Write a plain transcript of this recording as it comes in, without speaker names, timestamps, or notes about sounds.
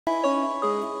Hey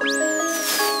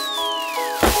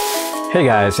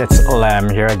guys, it's Lem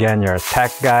here again, your tech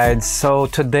guide. So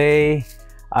today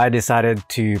I decided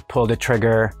to pull the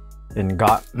trigger and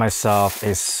got myself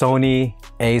a Sony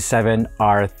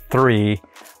A7R III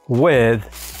with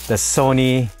the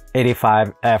Sony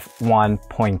 85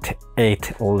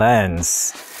 f1.8 lens.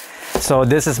 So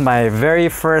this is my very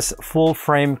first full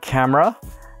frame camera.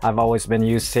 I've always been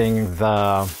using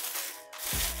the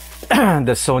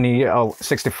Sony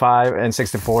 65 and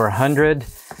 6400,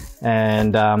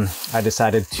 and I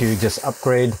decided to just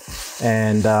upgrade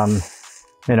and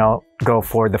go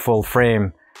for the full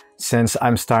frame. Since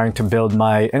I'm starting to build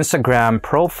my Instagram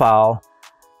profile,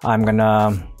 I'm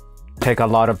gonna take a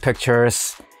lot of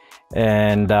pictures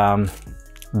and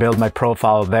build my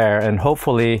profile there, and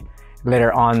hopefully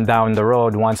later on down the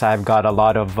road, once I've got a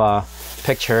lot of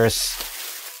pictures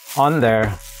on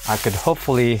there, I could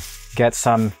hopefully get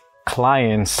some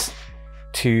clients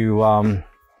to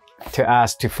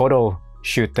ask to photo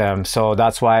shoot them. So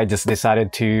that's why I just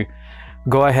decided to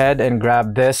go ahead and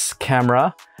grab this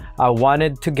camera. I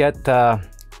wanted to get the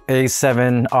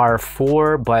A7R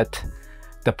IV, but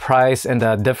the price and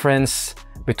the difference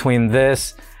between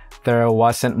this, there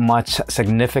wasn't much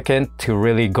significant to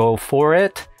really go for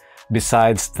it.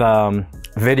 Besides the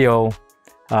video,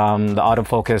 the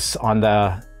autofocus on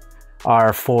the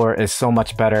R4 is so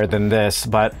much better than this,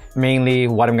 but mainly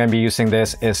what I'm going to be using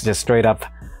this is just straight up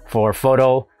for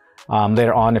photo.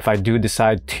 Later on, if I do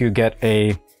decide to get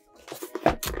a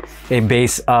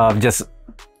base of just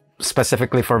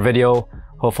specifically for video,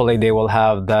 hopefully they will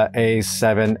have the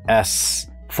A7S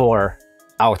IV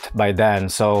out by then.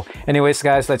 So anyways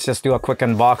guys, let's just do a quick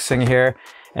unboxing here,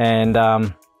 and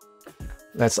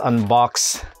let's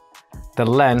unbox the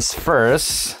lens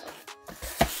first.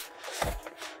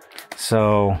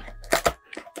 So,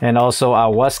 and also I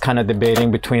was kind of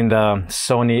debating between the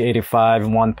Sony 85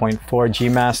 1.4 G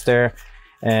Master,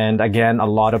 and again, a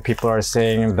lot of people are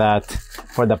saying that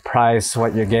for the price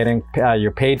what you're getting,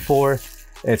 you're paid for,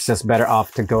 it's just better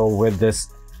off to go with this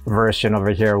version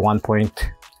over here,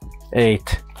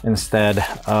 1.8 instead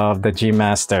of the G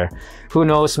Master. Who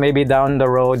knows, maybe down the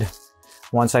road,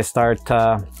 once I start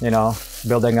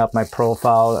building up my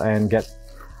profile and get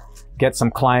some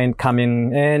client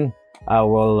coming in, I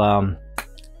will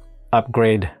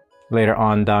upgrade later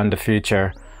on down the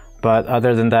future. But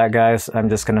other than that guys, I'm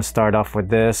just gonna start off with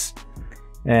this,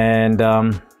 and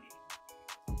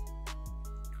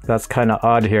that's kind of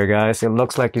odd here guys. It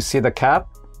looks like, you see the cap,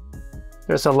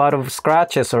 there's a lot of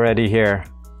scratches already here.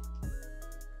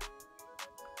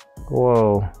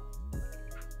 Whoa,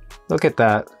 look at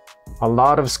that, a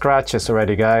lot of scratches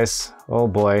already guys. Oh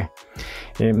boy,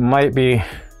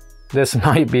 this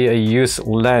might be a used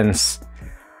lens,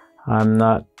 I'm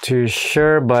not too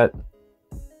sure, but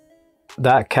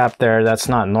that cap there, that's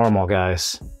not normal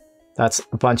guys, that's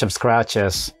a bunch of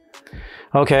scratches.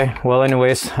 Okay, well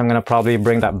anyways, I'm gonna probably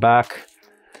bring that back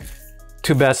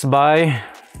to Best Buy.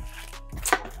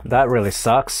 That really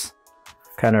sucks,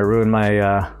 kind of ruined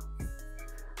my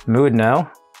mood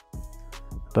now,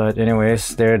 but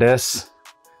anyways, there it is.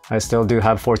 I still do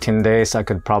have 14 days. I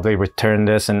could probably return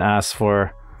this and ask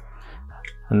for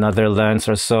another lens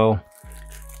or so.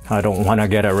 I don't want to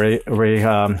get a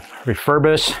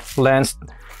refurbished lens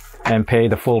and pay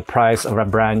the full price of a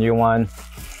brand new one.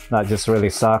 That just really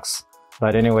sucks.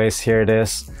 But anyways, here it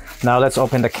is. Now let's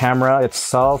open the camera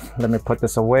itself. Let me put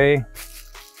this away.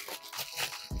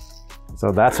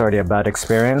 So that's already a bad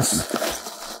experience.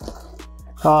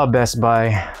 Oh, Best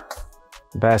Buy.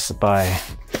 Best Buy.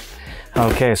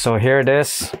 Okay, so here it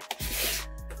is.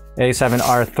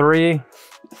 A7R III.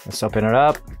 Let's open it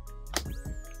up.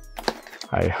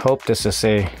 I hope this is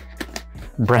a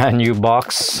brand new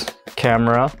box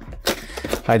camera.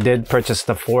 I did purchase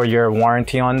the 4-year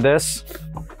warranty on this.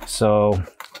 So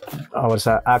I was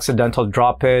an accidental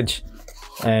droppage,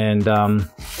 and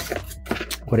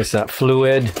what is that,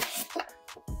 fluid.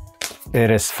 It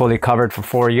is fully covered for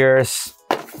 4 years.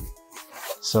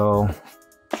 So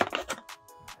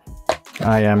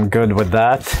I am good with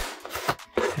that.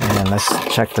 And let's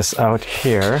check this out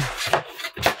here.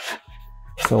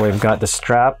 So we've got the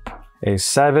strap,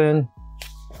 A7.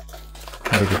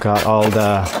 We've got all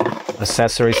the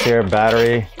accessories here,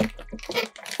 battery,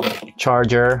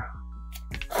 charger,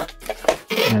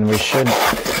 and we should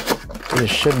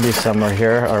be somewhere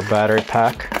here, our battery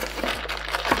pack.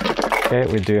 Okay,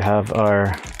 we do have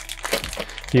our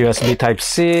USB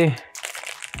Type-C,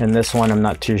 and this one I'm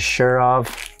not too sure of.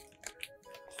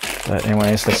 But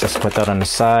anyways, let's just put that on the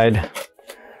side.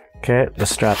 Okay, the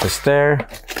strap is there,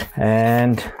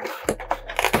 and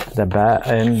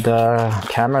the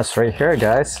camera's right here,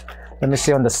 guys. Let me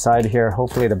see on the side here.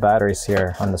 Hopefully the battery's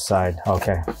here on the side.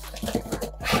 Okay.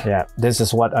 Yeah, this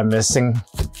is what I'm missing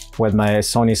with my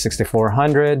Sony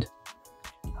 6400.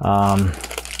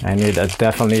 I need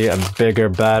definitely a bigger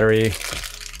battery.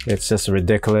 It's just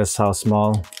ridiculous how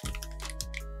small.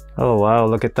 Oh wow,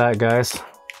 look at that, guys.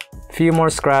 Few more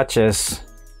scratches.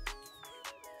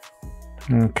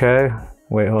 Okay,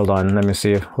 wait, hold on. Let me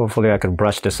see. Hopefully I could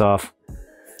brush this off.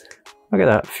 Look at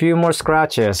that, few more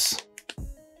scratches.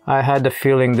 I had the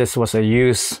feeling this was a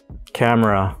used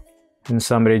camera and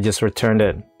somebody just returned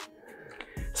it.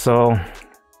 So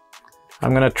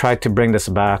I'm gonna try to bring this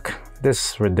back.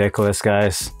 This is ridiculous,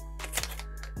 guys.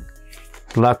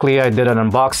 Luckily I did an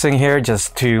unboxing here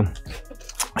just to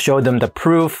show them the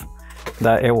proof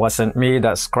that it wasn't me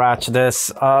that scratched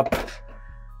this up.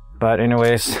 But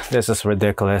anyways, this is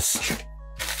ridiculous.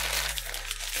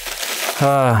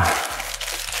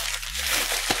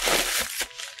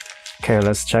 Okay,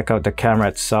 let's check out the camera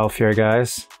itself here,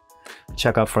 guys.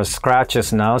 Check out for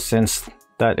scratches now, since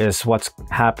that is what's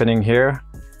happening here.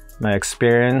 My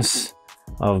experience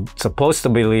of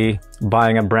supposedly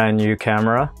buying a brand new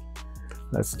camera.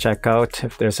 Let's check out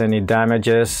if there's any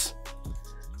damages.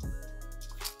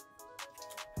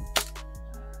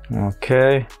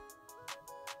 Okay.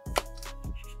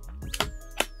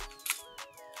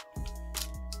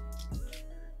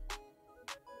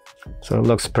 So it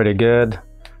looks pretty good.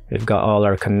 We've got all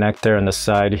our connector on the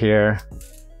side here.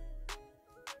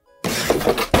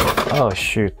 Oh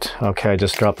shoot. Okay, I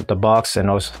just dropped the box and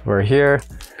over here.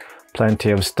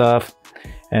 Plenty of stuff.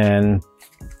 And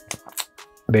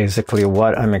basically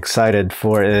what I'm excited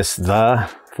for is the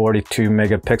 42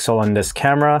 megapixel on this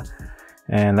camera.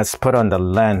 And let's put on the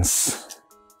lens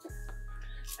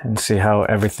and see how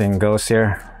everything goes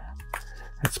here.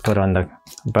 Let's put on the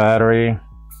battery.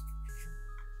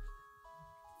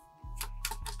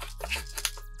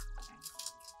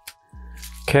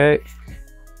 Okay,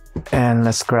 and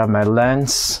let's grab my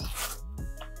lens.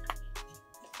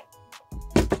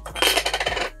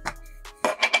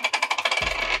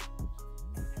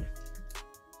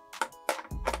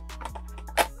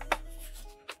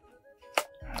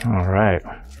 All right,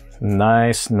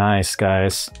 nice,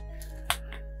 guys.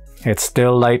 It's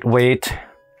still lightweight.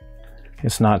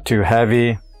 It's not too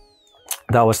heavy.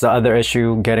 That was the other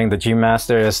issue getting the G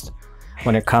Master, is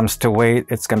when it comes to weight,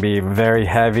 it's gonna be very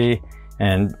heavy.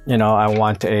 And you know, I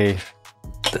want a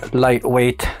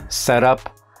lightweight setup.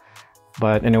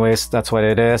 But anyways, that's what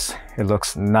it is. It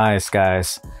looks nice,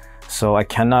 guys. So I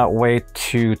cannot wait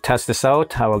to test this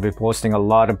out. I will be posting a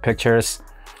lot of pictures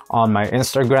on my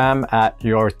Instagram at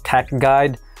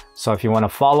YourTechGuide. So if you want to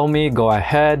follow me, go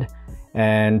ahead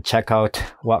and check out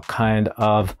what kind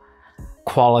of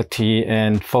quality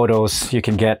and photos you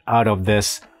can get out of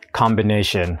this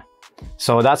combination.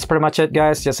 So that's pretty much it,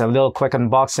 guys. Just a little quick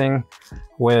unboxing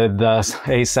with the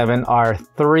A7R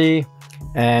III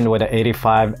and with the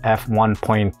 85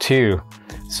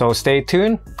 F1.2. So stay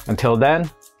tuned. Until then,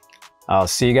 I'll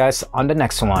see you guys on the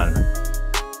next one.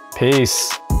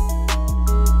 Peace.